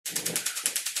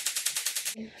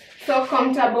So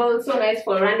comfortable, so nice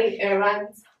for running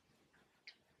errands.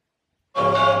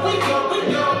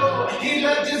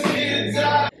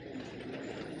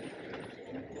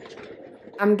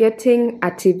 I'm getting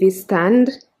a TV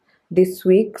stand this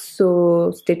week,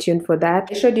 so stay tuned for that.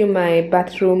 I showed you my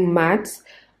bathroom mats,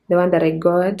 the one that I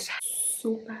got.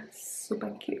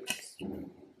 Super cute.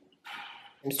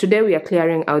 Today we are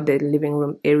clearing out the living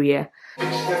room area.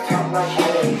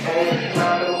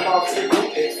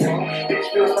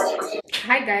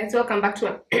 Hi guys, welcome back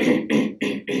to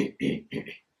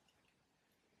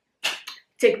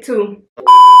take two.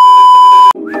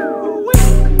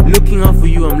 Looking out for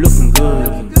you, I'm looking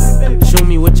good. Show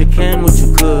me what you can, what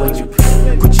you could.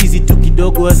 Kuchizi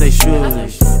tukidogo as I should.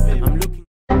 I'm looking.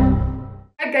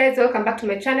 Hi guys, welcome back to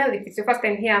my channel. If it's your first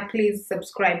time here, please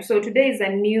subscribe. So today is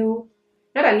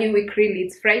not a new week really,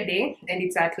 it's Friday and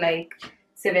it's at like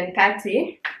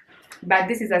 7:30, but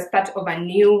this is a start of a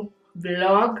new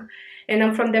vlog, and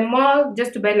I'm from the mall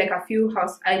just to buy like a few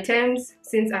house items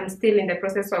since I'm still in the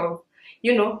process of,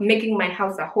 you know, making my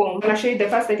house a home. I'm gonna show you the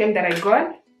first item that I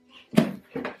got,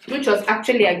 which was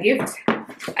actually a gift.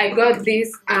 I got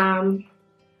this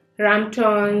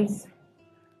Rampton's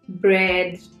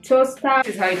bread toaster.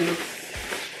 This is how it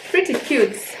looks. Pretty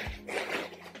cute.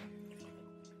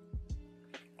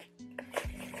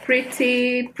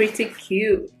 Pretty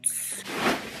cute.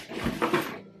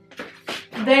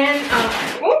 Then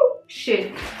oh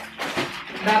shit,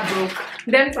 that broke.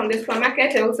 Then from the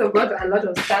supermarket I also got a lot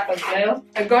of stuff as well.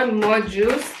 I got more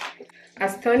juice,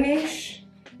 Astonish,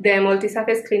 the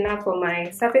multi-surface cleaner for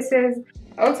my surfaces.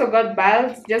 I also got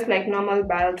bulbs, just like normal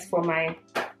bulbs for my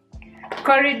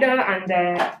corridor and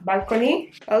the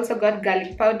balcony. I also got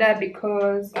garlic powder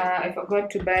because I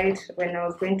forgot to buy it when I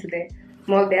was going to the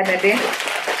mall the other day.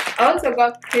 I also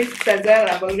got crisps as well.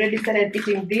 I've already started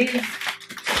eating these.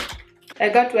 I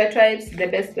got wet wipes, the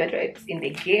best wet wipes in the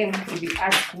game if you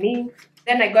ask me.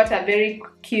 Then I got a very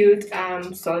cute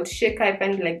salt shaker. I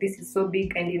find like this is so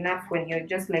big and enough when you're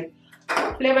just like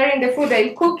flavoring the food that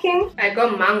you're cooking. I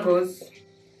got mangoes.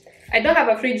 I don't have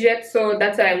a fridge yet, so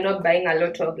that's why I'm not buying a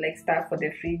lot of like stuff for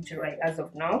the fridge right as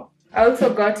of now. I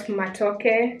also got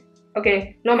matoke.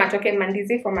 Okay, no matoke,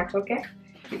 mandizi for matoke,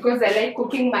 because I like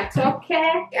cooking matoke.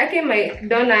 Okay, my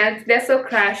donuts, they're so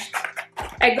crushed.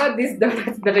 I got these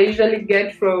donuts that I usually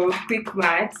get from Quick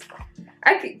Mart.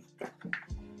 Okay,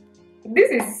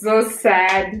 this is so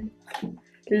sad.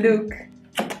 Look.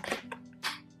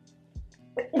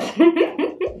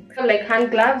 Like hand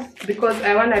gloves because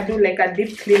I want to do like a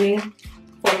deep cleaning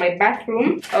for my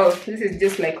bathroom. Oh, this is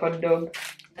just like hot dog.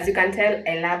 As you can tell,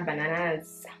 I love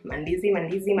bananas. Mandizi.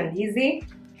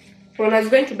 When I was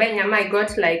going to buy nyama, I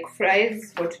got like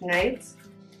fries for tonight.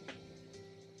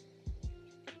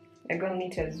 I got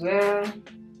meat as well.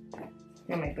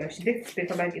 Oh my gosh, this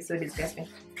paper bag is so disgusting.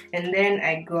 And then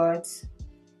I got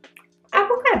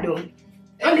avocado.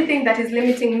 The only thing that is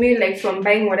limiting me like from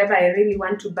buying whatever I really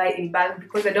want to buy in bulk,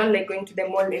 because I don't like going to the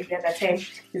mall every other time,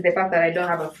 is the fact that I don't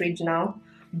have a fridge now.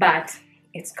 But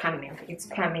it's coming.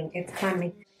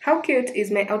 How cute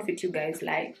is my outfit, you guys?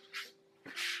 Like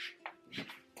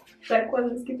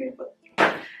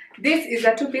this is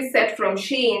a two-piece set from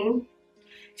Shein,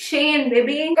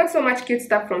 baby. Got so much cute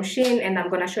stuff from Shein, and I'm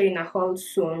gonna show you in a haul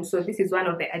soon. So this is one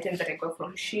of the items that I got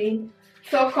from Shein.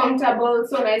 So comfortable,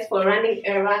 so nice for running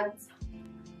errands.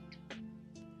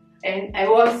 And I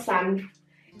wore some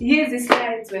Yeezy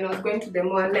slides when I was going to the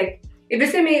mall. Like if you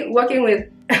see me walking with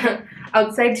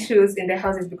outside shoes in the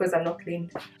house, it's because I'm not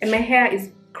cleaned. And my hair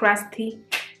is crusty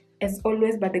as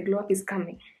always, but the glow up is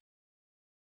coming.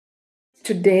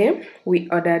 Today we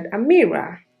ordered a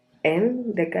mirror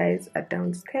and the guys are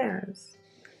downstairs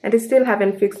and they still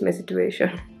haven't fixed my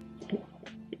situation.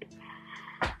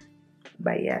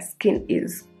 But yeah, skin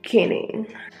is skinning.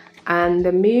 And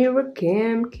the mirror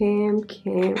came.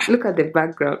 Look at the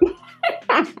background.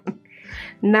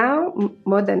 Now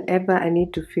more than ever I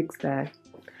need to fix that.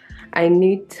 I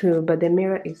need to, but the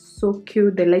mirror is so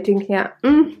cute. The lighting here,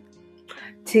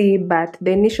 but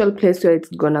the initial place where it's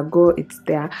gonna go, it's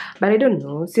there. But I don't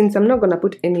know, since I'm not gonna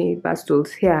put any bar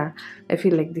stools here, I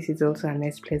feel like this is also a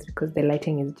nice place because the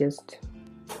lighting is just...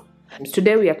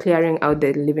 Today we are clearing out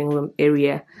the living room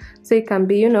area so it can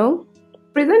be, you know,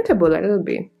 presentable a little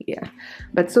bit. Yeah,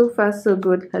 but so far so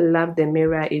good. I love the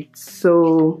mirror. It's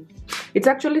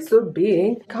actually so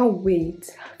big. Can't wait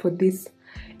for this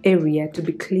area to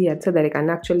be cleared so that I can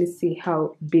actually see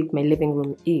how big my living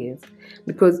room is,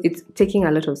 because it's taking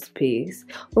a lot of space.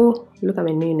 Oh, look at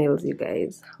my new nails, you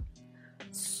guys.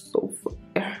 So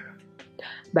far.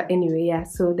 But anyway, yeah,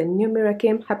 so the new mirror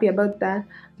came. Happy about that.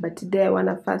 But today I want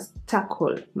to first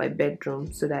tackle my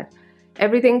bedroom so that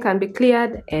everything can be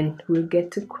cleared and we'll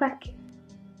get to cracking.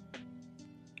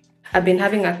 I've been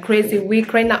having a crazy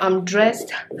week. Right now I'm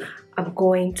dressed. I'm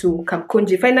going to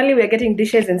Kamukunji. Finally, we're getting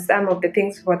dishes and some of the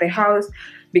things for the house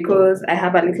because I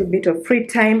have a little bit of free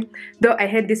time. Though I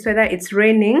hate this weather, it's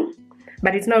raining,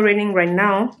 but it's not raining right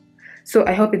now. So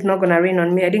I hope it's not gonna rain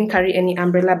on me. I didn't carry any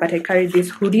umbrella, but I carried this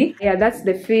hoodie. Yeah, that's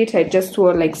the fit. I just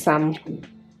wore like some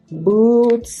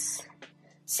boots,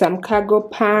 some cargo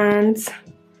pants,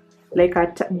 like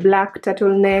a black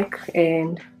turtleneck,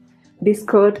 and this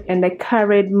coat, and I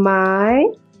carried my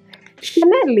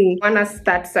Chanel. I wanna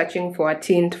start searching for a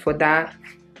tint for that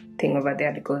thing over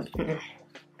there because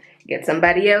get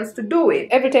somebody else to do it.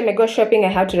 Every time I go shopping, I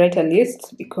have to write a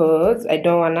list because I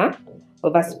don't wanna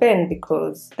overspend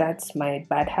because that's my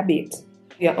bad habit.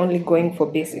 We are only going for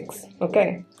basics,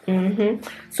 okay?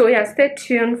 So yeah, stay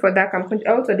tuned for that.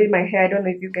 I also did my hair. I don't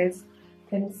know if you guys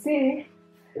can see.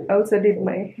 I also did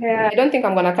my hair. I don't think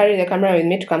I'm gonna carry the camera with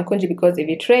me to Kamukunji because if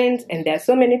it rains and there are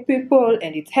so many people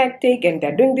and it's hectic and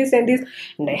they're doing this and this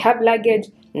and I have luggage,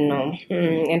 no,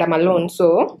 and I'm alone,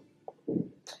 so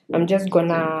I'm just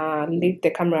gonna leave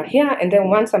the camera here, and then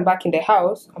once I'm back in the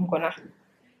house, I'm gonna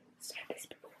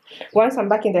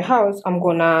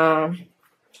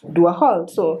do a haul.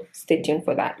 So stay tuned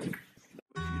for that. If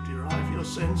you derive your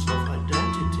sense of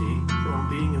identity from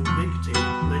being a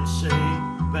victim, let's say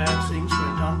bad things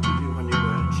went done to you when you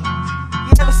were a child.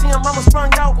 You ever see your mama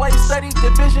sprung out while you studied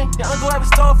division? Your uncle ever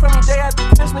stole from you day after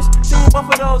Christmas? Seen both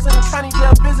of those in the county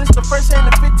jail business. The first and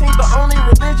the 15th, the only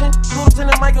religion. Moves in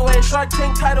the microwave, Shark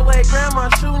Tank tidal wave. Grandma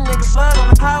shooting niggas, blood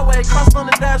on the highway. Crossed on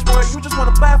the dashboard, you just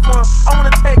want a platform. I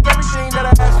wanna take everything that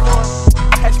I ask for.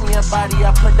 Catch me a body,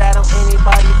 I put that on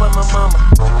anybody but my mama.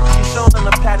 She showing them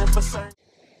the pattern for certain.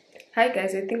 Hi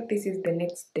guys, I think this is the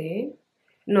next day.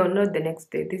 No, not the next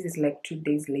day. This is like 2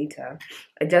 days later.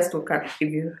 I just woke up.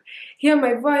 If you hear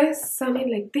my voice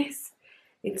sounding like this,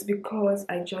 it's because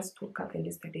I just woke up and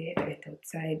yesterday I went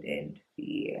outside and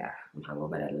yeah, I'm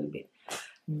hungover a little bit.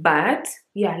 But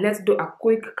yeah, let's do a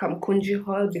quick Kamukunji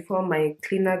haul before my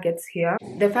cleaner gets here.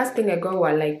 The first thing I got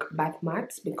were like bath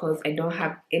mats because I don't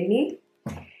have any.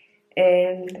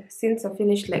 And since I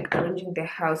finished like arranging the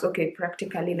house, okay,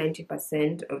 practically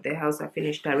 90% of the house I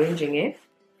finished arranging it,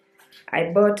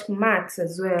 I bought mats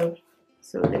as well.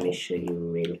 So let me show you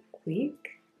real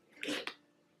quick.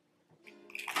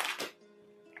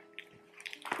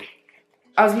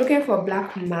 I was looking for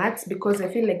black mats because I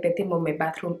feel like the theme of my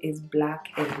bathroom is black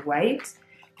and white.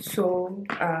 So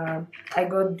I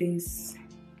got this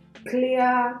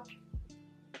clear,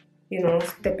 you know,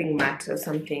 stepping mat or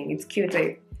something. It's cute.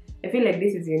 I feel like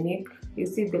this is unique. You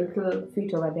see the little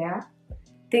feet over there?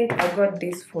 I think I got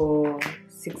this for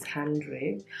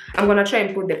 600. I'm gonna try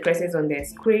and put the prices on the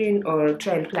screen or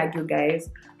try and plug you guys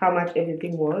how much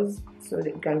everything was so that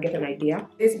you can get an idea.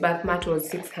 This bath mat was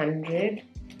 600.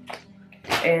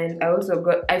 And I also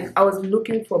got, I was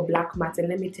looking for black mats, and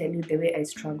let me tell you the way I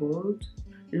struggled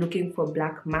looking for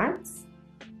black mats.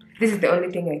 This is the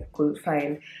only thing I could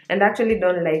find, and I actually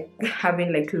don't like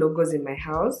having like logos in my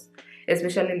house,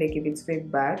 especially like if it's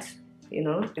fake, but you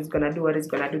know, it's gonna do what it's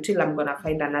gonna do till I'm gonna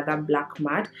find another black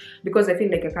mat because I feel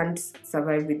like I can't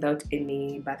survive without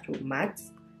any bathroom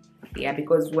mats. Yeah,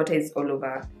 because water is all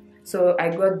over. So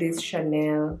I got this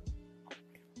Chanel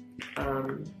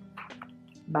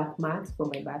bath mats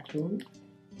for my bathroom.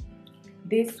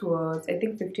 This was I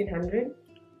think 1500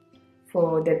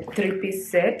 for the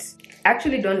 3-piece set. I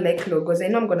actually don't like logos. I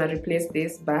know I'm gonna replace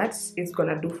this, but it's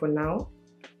gonna do for now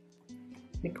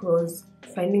because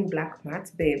finding black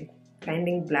mats, babe,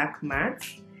 finding black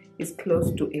mats is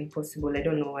close to impossible. I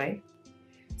don't know why.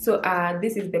 So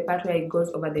this is the part where it goes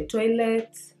over the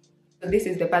toilet. So this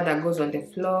is the part that goes on the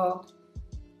floor,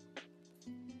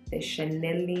 the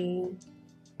Chanel,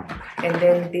 and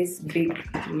then this big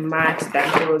mat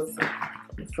that goes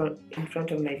in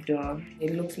front of my door.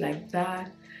 It looks like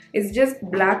that. It's just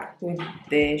black with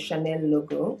the Chanel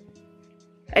logo.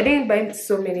 I didn't buy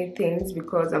so many things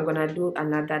because I'm gonna do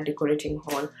another decorating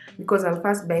haul because I'm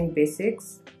first buying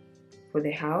basics for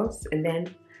the house and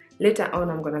then later on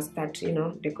I'm gonna start, you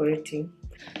know, decorating.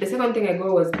 The second thing I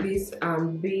got was this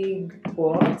big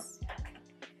box.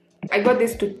 I got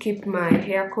this to keep my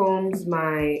hair combs,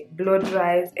 my blow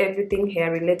dries, everything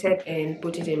hair related, and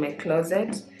put it in my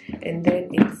closet. And then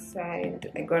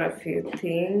inside I got a few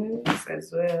things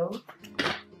as well.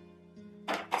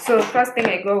 So first thing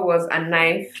I got was a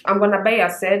knife. I'm gonna buy a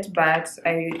set, but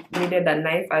I needed a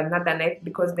knife, another knife,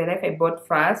 because the knife I bought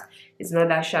first is not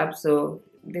that sharp, so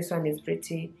this one is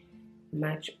pretty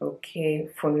much okay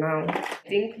for now. I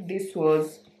think this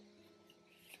was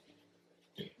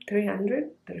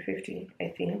 350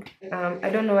 I think. I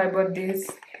don't know why I bought this.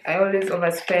 I always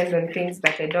overspend on things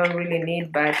that I don't really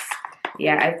need, but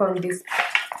yeah, I found this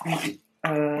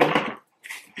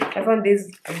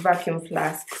vacuum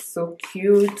flask so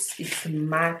cute. It's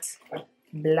matte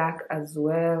black as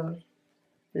well,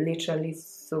 literally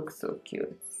so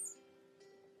cute.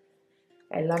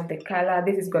 I love the color.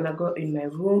 This is gonna go in my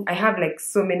room. I have like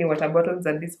so many water bottles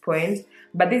at this point,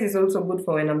 but this is also good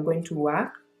for when I'm going to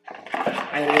work.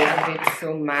 I love it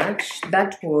so much.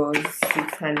 That was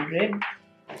 600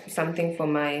 something for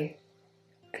my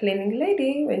cleaning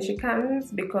lady when she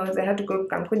comes, because I had to go to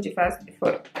Kamukunji first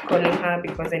before calling her,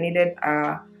 because I needed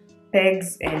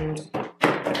pegs, and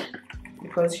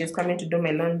because she's coming to do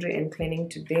my laundry and cleaning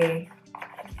today.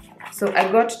 So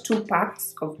I got 2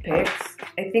 packs of pegs.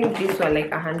 I think these were like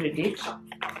 100 each,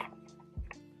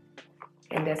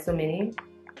 and there's so many.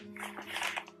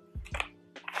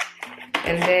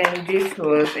 And then this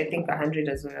was I think 100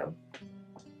 as well.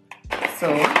 So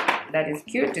that is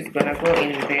cute. It's gonna go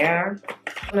in there.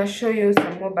 I'm gonna show you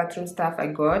some more bathroom stuff I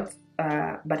got,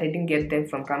 but I didn't get them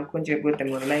from Kamukunji. I got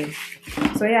them online.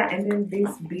 So yeah, and then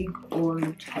this big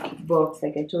old box,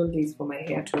 like I told you, is for my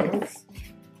hair tools.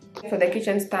 For the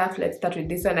kitchen stuff, let's start with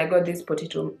this one. I got this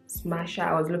potato smasher.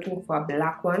 I was looking for a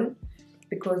black one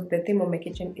because the theme of my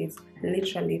kitchen is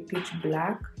literally pitch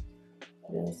black.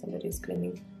 I don't know, somebody's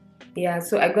cleaning. Yeah,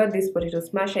 so I got this potato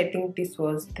smasher. I think this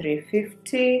was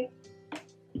 350.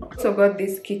 Also got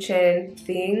this kitchen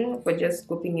thing for just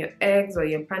scooping your eggs or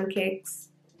your pancakes.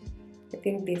 I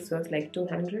think this was like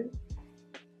 200.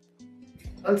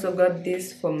 Also got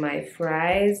this for my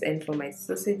fries and for my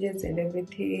sausages and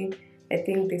everything. I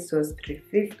think this was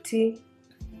 350.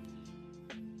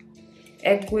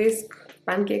 Egg whisk,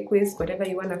 pancake whisk, whatever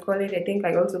you want to call it. I think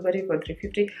I also got it for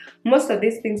 350. Most of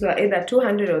these things were either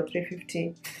 200 or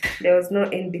 350. There was no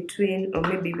in between, or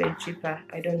maybe even cheaper.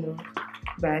 I don't know.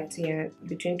 But yeah,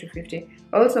 between 250.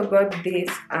 Also got this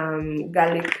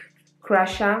garlic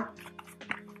crusher.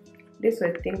 This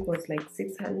I think was like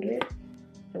 600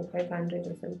 or 500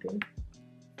 or something.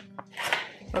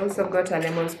 Also got a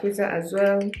lemon squeezer as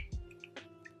well.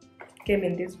 Came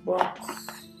in this box.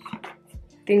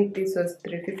 I think this was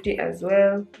 350 as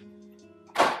well.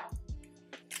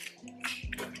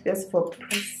 Just for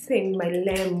pressing my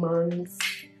lemons.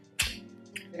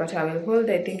 But I will hold,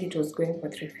 I think it was going for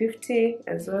 350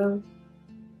 as well.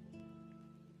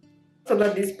 Also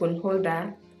got this spoon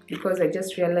holder because I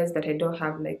just realized that I don't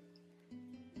have like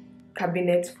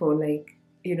cabinets for like,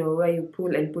 you know, where you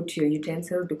pull and put your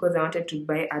utensils, because I wanted to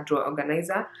buy a drawer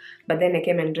organizer, but then I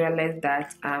came and realized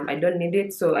that I don't need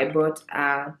it, so I bought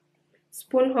a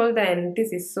spoon holder, and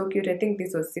this is so cute. I think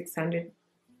this was 600.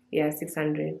 Yeah,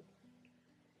 600.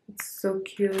 It's so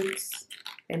cute,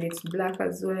 and it's black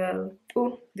as well.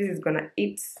 Oh, this is gonna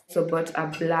eat. So bought a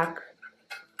black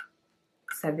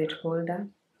serviette holder.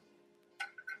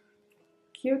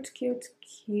 Cute, cute,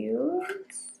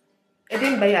 cute. I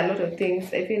didn't buy a lot of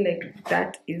things. I feel like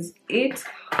that is it.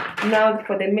 Now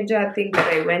for the major thing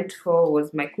that I went for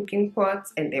was my cooking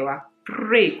pots, and they were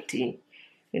pretty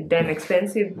damn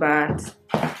expensive, but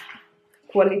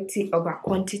quality over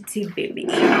quantity, baby.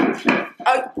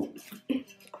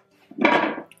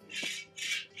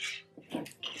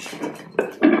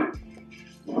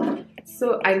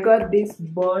 So I got this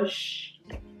Bosch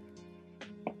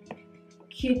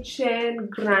kitchen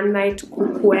granite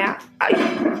cookware,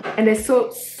 and I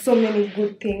saw so many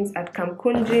good things at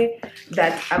Kamukunji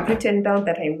that I've written down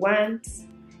that I want,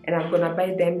 and I'm gonna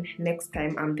buy them next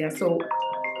time I'm there. So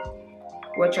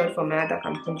watch out for my other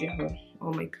Kamukunji haul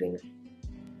or my cleaner.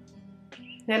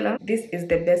 Hello, this is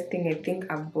the best thing I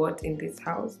think I've bought in this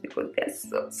house because they're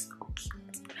so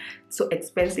cute, so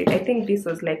expensive. I think this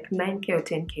was like 9k or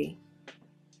 10k.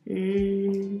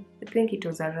 I think it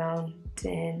was around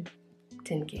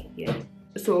 10k, yeah.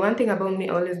 So one thing about me,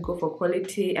 I always go for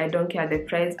quality. I don't care the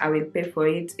price, I will pay for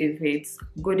it if it's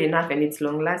good enough and it's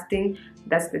long lasting.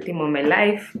 That's the theme of my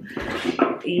life.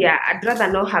 Yeah, I'd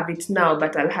rather not have it now,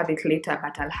 but I'll have it later,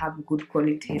 but I'll have good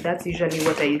quality. That's usually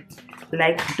what I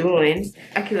like doing.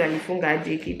 Actually, alifunga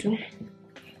aje kitu.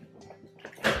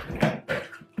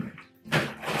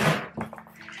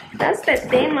 That's the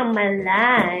theme of my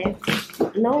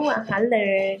life. No one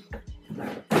hollered.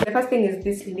 The first thing is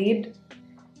this lid.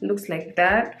 Looks like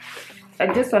that. I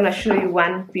just want to show you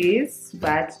one piece,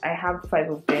 but I have 5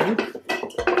 of them.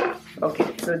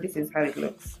 Okay, so this is how it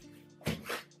looks.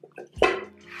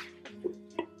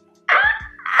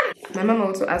 My mom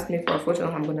also asked me for a photo.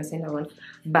 I'm gonna send her one.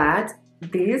 But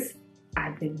these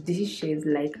are the dishes.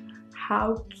 Like,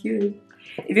 how cute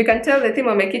If you can tell, the theme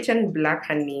of my kitchen, black,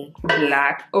 honey,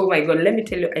 black. Oh my god, let me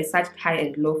tell you, I searched high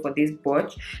and low for this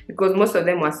box because most of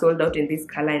them were sold out in this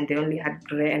color and they only had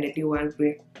gray and I didn't want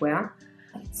gray wear.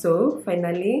 So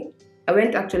finally, I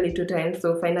went actually 2 times,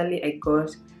 so finally I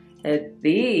got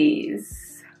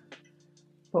this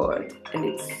pot and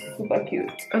it's super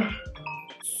cute.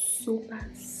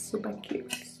 Super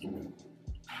cute.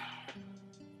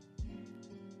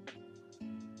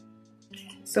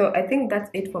 So I think that's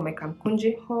it for my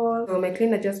Kamukunji haul. So my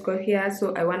cleaner just got here,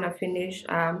 so I want to finish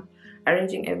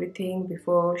arranging everything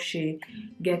before she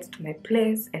gets to my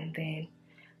place, and then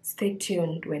stay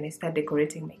tuned when I start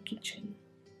decorating my kitchen.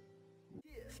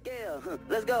 Scale,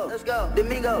 let's go,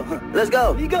 Domingo, let's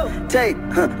go, take,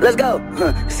 let's go,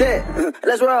 set,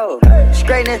 let's roll,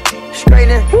 straightening,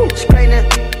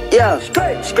 yeah,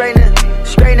 straightening,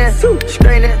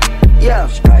 yeah,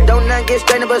 don't not get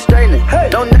straightening but straightening,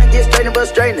 don't not get straightening but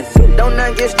straightening, don't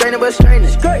not get straightening but straightening,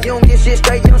 you don't get shit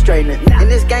straight, you don't straighten it. In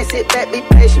this game, sit back, be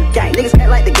patient. Niggas act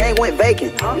like the game went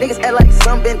vacant. Niggas act like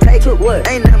some been taken.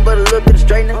 Ain't nothing but a little bit of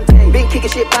straightening. Been kicking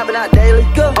shit popping out daily.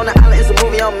 On the island, it's a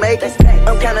movie I'm making.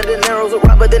 I'm counting De Niro's with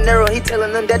Robert De Niro. He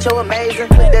telling them that you're amazing.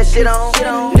 Put that shit on,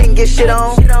 didn't get shit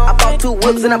on. I bought 2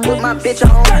 whips and I put my bitch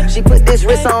on. She put this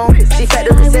wrist on. She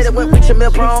factory said it went with your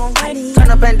milk prong.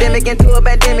 Turn a pandemic into a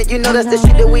pandemic. You know that's the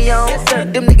shit that we on.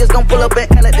 Them niggas gon' pull up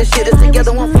and act like this shit is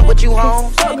together. Won't fuck with you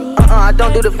home. I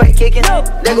don't do the fake kicking.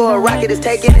 There go a rocket, is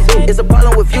taking it. It's a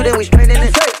problem with you, then we straightening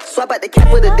it. Swap out the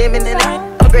cap with a demon in it.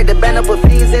 Upgrade the band up with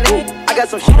fiends in it. I got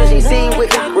some shooters you seen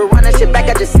with me. We're running shit back,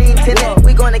 I just seen tenant.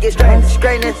 We gonna get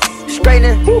straightening,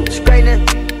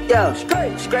 yeah,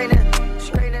 straightening.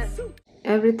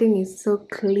 Everything is so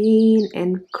clean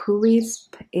and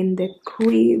crisp in the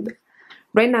crib.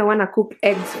 Right now I want to cook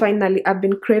eggs. Finally, I've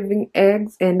been craving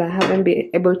eggs and I haven't been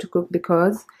able to cook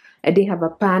because I didn't have a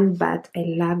pan, but I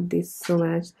love this so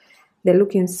much. They're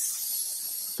looking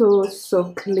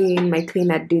so clean. My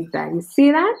cleaner did that. You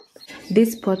see that?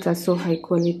 These pots are so high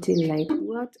quality, like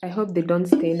what? I hope they don't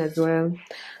stain as well.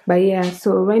 But yeah,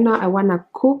 so right now I want to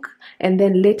cook and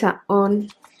then later on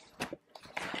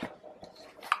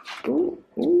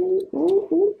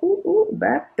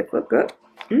back the fuck up.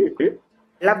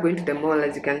 I love going to the mall,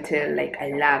 as you can tell. Like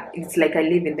it's like I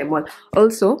live in the mall.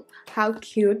 Also, how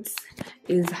cute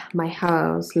is my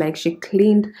house? Like she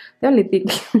cleaned, the only thing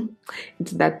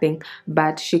it's that thing,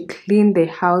 but she cleaned the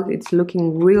house. It's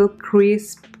looking real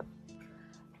crisp.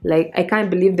 Like I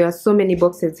can't believe there are so many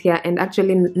boxes here, and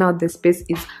actually now the space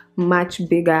is much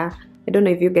bigger. I don't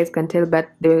know if you guys can tell,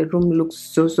 but the room looks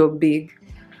so big.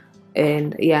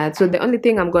 And yeah, so the only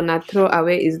thing I'm gonna throw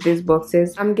away is these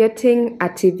boxes. I'm getting a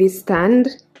TV stand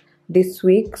this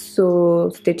week, so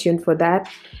stay tuned for that.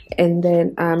 And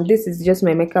then this is just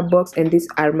my makeup box, and these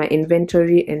are my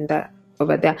inventory, and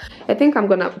over there I think I'm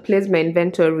gonna place my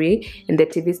inventory in the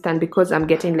TV stand because I'm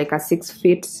getting like a 6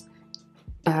 feet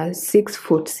TV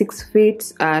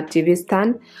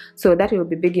stand, so that will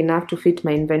be big enough to fit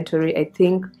my inventory, I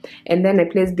think. And then I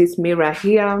place this mirror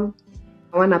here.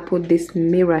 I want to put this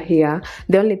mirror here.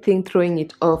 The only thing throwing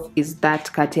it off is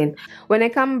that curtain. When I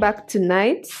come back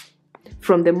tonight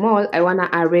from the mall, I want to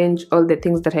arrange all the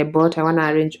things that I bought. I want to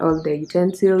arrange all the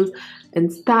utensils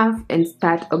and stuff and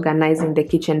start organizing the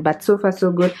kitchen. But so far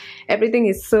so good. Everything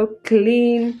is so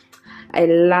clean. I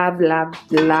love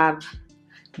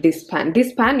this pan.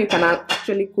 This pan, you can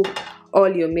actually cook all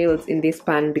your meals in this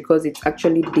pan because it's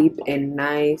actually deep and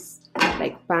nice,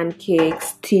 like pancakes,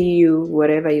 stew,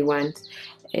 whatever you want.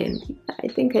 And I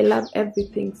think I love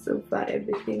everything so far.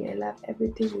 Everything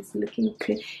is looking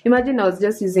clean. Imagine I was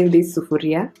just using this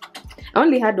sufuria. I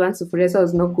only had one sufuria, so I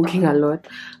was not cooking a lot,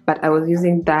 but I was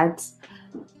using that.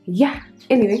 Yeah,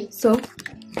 anyway, so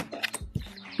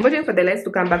I'm waiting for the lights to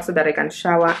come back so that I can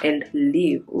shower and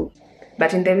leave.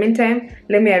 But in the meantime,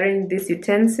 let me arrange these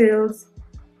utensils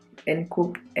and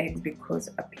cook eggs because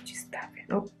a bitch is starving.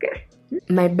 Okay.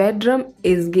 My bedroom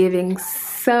is giving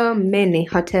so many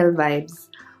hotel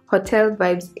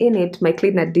vibes in it. My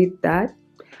cleaner did that.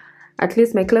 At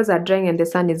least my clothes are drying and the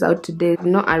sun is out today. I've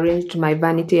not arranged my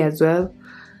vanity as well,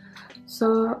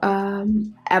 so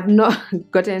I've not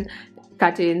gotten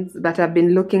curtains, but I've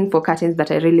been looking for curtains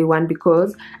that I really want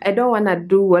because I don't want to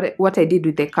do what I did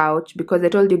with the couch, because I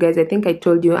told you guys, I think I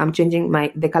told you I'm changing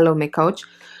the color of my couch.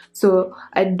 So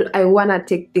I want to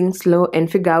take things slow and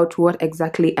figure out what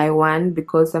exactly I want,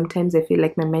 because sometimes I feel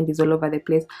like my mind is all over the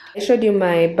place. I showed you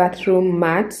my bathroom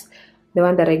mat, the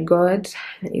one that I got.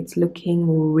 It's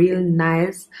looking real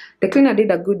nice. The cleaner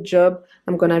did a good job.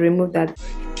 I'm gonna remove that.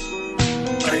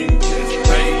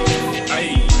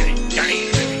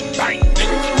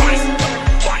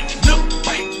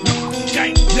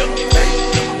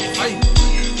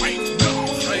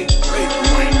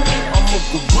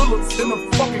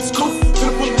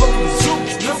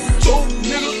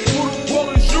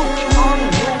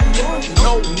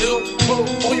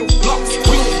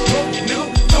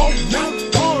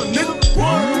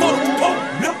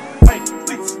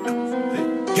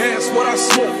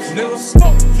 nigga.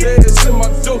 Feds in my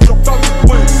dough, jump out the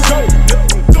window.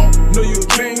 No, you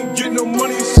can't get no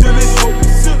money, silly,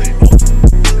 silly.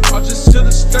 I just chill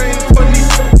the stain, funny.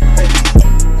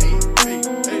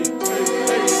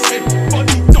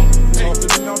 Funny don't.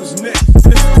 Talking out his neck,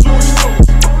 listen to his toes.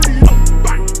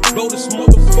 Blow this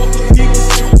motherfucker, he gon'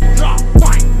 choke. Drop,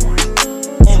 bang.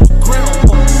 On the ground,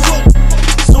 on the floor.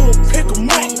 Someone pick him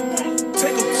up,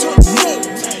 take him to the moon.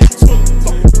 To the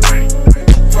fucking thing.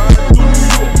 Ride through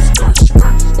New York, skirt,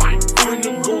 bang. When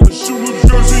I'm going shoot New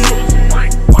Jersey up,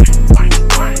 bang, bang, bang,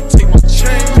 bang. Take my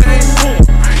chain, ain't boom.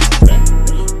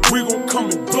 We gon' come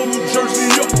and blow New Jersey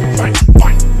up, bang,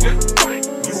 bang, bang.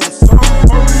 You want some?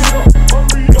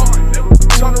 Hurry up, nigga.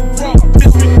 Tryna rob,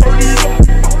 bitch, we hurry up,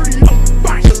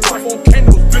 bang. Just like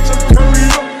volcanoes, bitch, I'm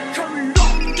curried up,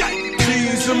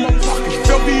 G's in my pocket,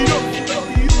 belly up,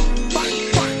 bang,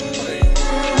 bang.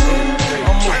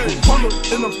 I'm a gorilla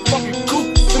in a fucking coop,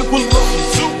 in a pull up the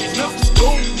zoo. Let's go,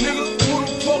 nigga. Who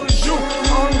the fuck is you? I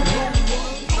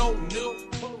don't know.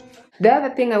 The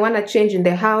other thing I want to change in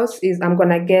the house is I'm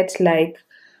gonna get like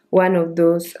one of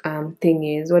those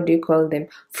thingies, what do you call them,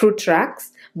 fruit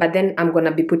racks, but then I'm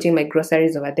gonna be putting my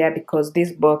groceries over there because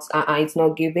this box it's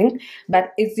not giving.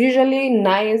 But it's usually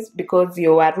nice because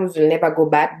your warus will never go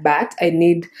bad, but I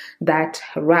need that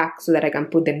rack so that I can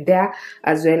put them there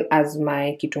as well as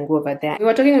my kitungu over there. We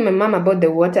were talking with my mom about the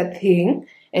water thing,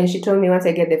 and she told me once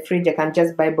I get the fridge I can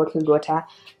just buy bottled water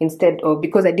instead of,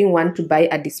 because I didn't want to buy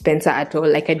a dispenser at all.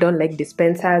 Like, I don't like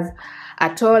dispensers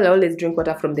at all. I always drink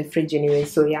water from the fridge anyway.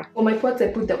 So yeah, for my pots I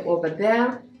put them over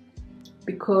there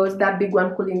because that big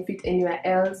one couldn't fit anywhere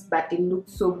else, but it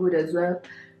looks so good as well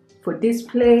for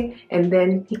display. And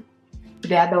then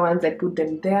the other ones I put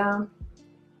them there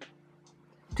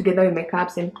together with my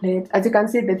cups and plates. As you can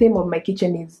see, the theme of my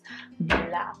kitchen is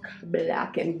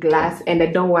black and glass, and I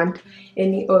don't want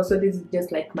any. Also, this is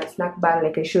just like my snack bar,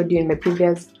 like I showed you in my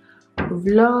previous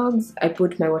vlogs. I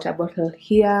put my water bottle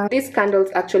here. These candles,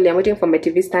 actually I'm waiting for my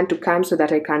TV stand to come so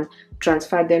that I can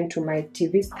transfer them to my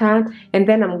TV stand. And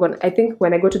then I think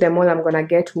when I go to the mall I'm gonna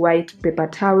get white paper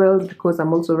towels because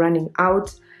I'm also running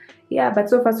out. Yeah, but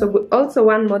so far so good. Also,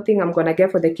 one more thing I'm gonna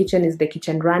get for the kitchen is the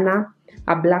kitchen runner,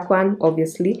 a black one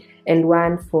obviously, and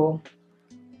one for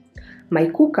my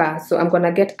cooker. So I'm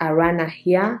gonna get a runner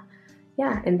here.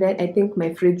 Yeah, and then I think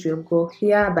my fridge will go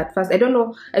here. But first, I don't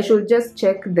know, I should just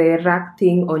check the rack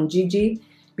thing on Gigi,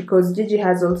 because Gigi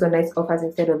has also nice offers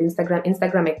instead of Instagram.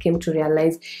 Instagram, I came to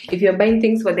realize, if you're buying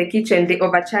things for the kitchen, they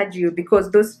overcharge you,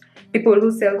 because those people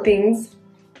who sell things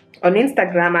on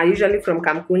Instagram are usually from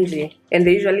Kamukunji, and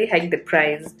they usually hike the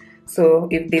price. So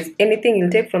if there's anything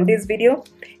you'll take from this video,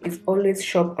 it's always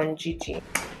shop on Gigi.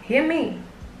 Hear me?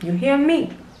 You hear me?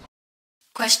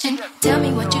 Question, tell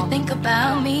me what you think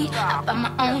about me. I buy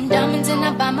my own diamonds and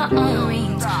I buy my own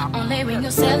rings. Only ring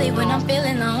your celly when I'm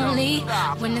feeling lonely.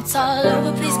 When it's all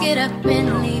over, please get up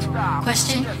and leave.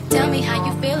 Question, tell me how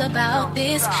you feel about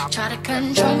this. Try to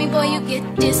control me, boy, you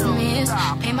get dismissed.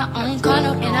 Pay my own car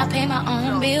note and I pay my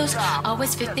own bills.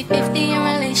 Always 50-50 in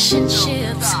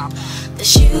relationships. The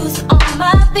shoes on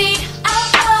my feet, I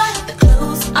bought the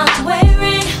clothes I'm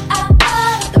wearing. I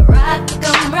bought the rock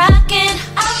I'm rocking.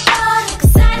 I bought,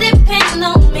 'cause I depend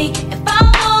on me. If I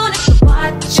want it, the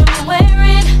watch I'm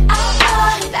wearing. I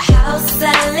bought the house I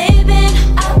live in.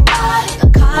 I bought the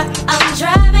car I'm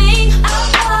driving. I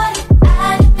bought it. I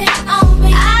depend on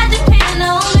me. I depend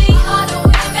on me.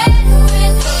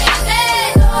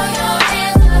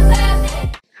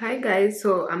 Hi guys,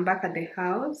 so I'm back at the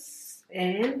house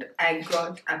and I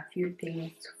got a few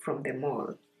things from the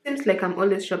mall. Seems like I'm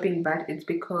always shopping, but it's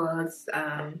because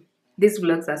these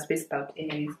vlogs are spaced out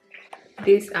anyways.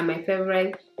 These are my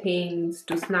favorite things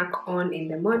to snack on in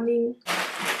the morning.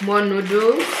 More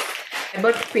noodles. I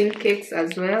bought queen cakes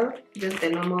as well, just the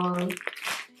normal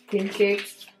queen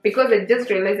cakes, because I just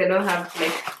realized I don't have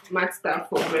like much stuff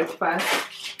for breakfast.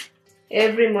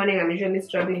 Every morning I'm usually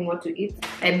struggling what to eat.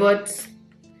 I bought,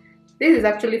 this is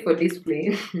actually for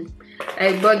display.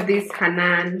 I bought this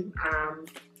Hanan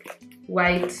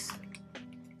white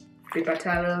paper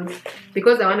towels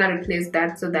because I want to replace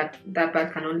that so that that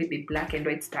part can only be black and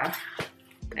white stuff.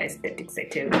 Aesthetics, I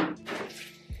tell you.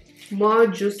 More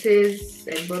juices.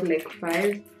 I bought like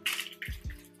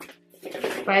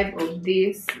five of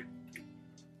these.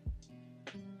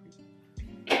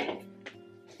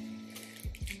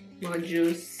 More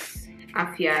juice.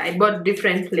 Afia. I bought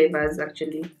different flavors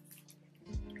actually.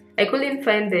 I couldn't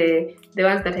find the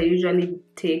ones that I usually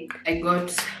take. I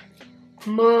got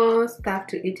more stuff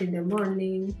to eat in the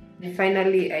morning. And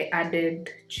finally I added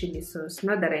chili sauce.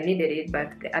 Not that I needed it,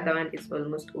 but the other one is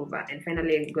almost over. And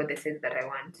finally I got the size that I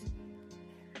want.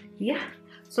 Yeah,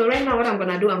 So right now what I'm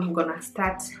gonna do, I'm gonna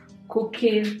start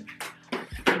cooking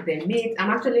the meat. I'm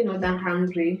actually not that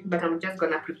hungry, but I'm just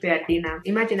gonna prepare dinner.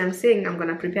 Imagine I'm saying I'm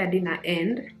gonna prepare dinner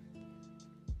and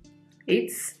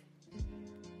it's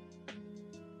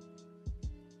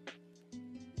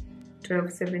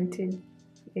 12:17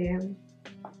 a.m.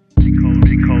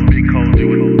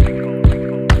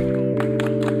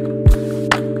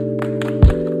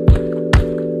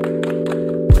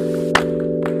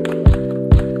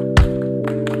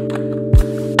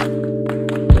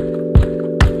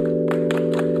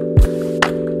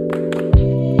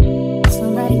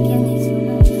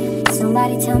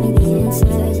 Somebody tell me the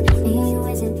answers. Me and you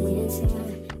isn't the answer.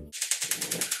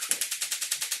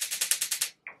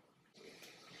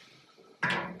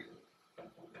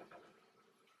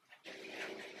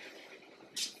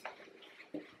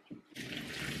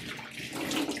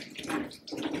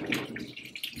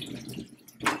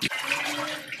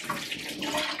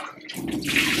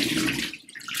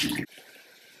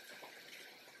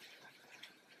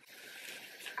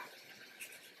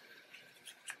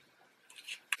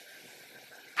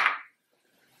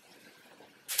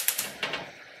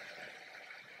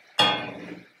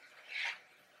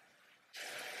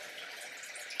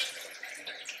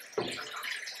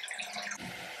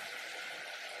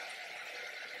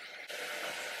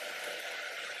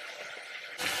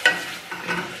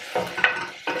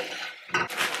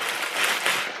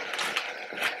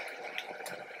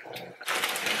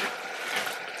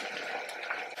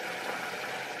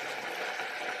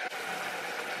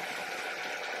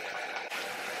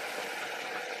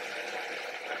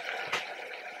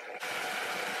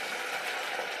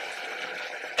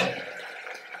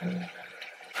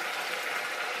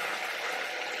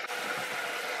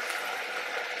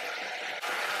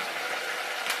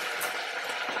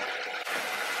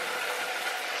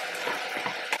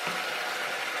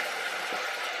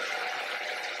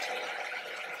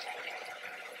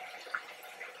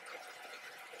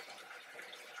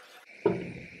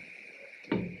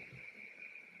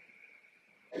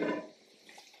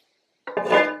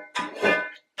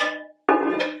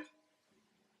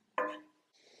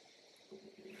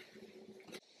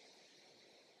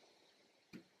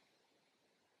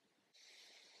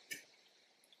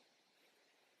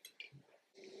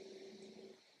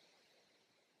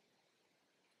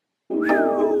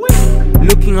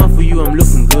 Looking out for you, I'm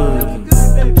looking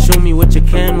good. Show me what you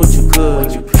can, what you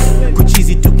could.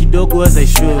 Kuchizi tu kidogo as I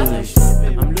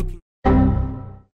should. I'm looking.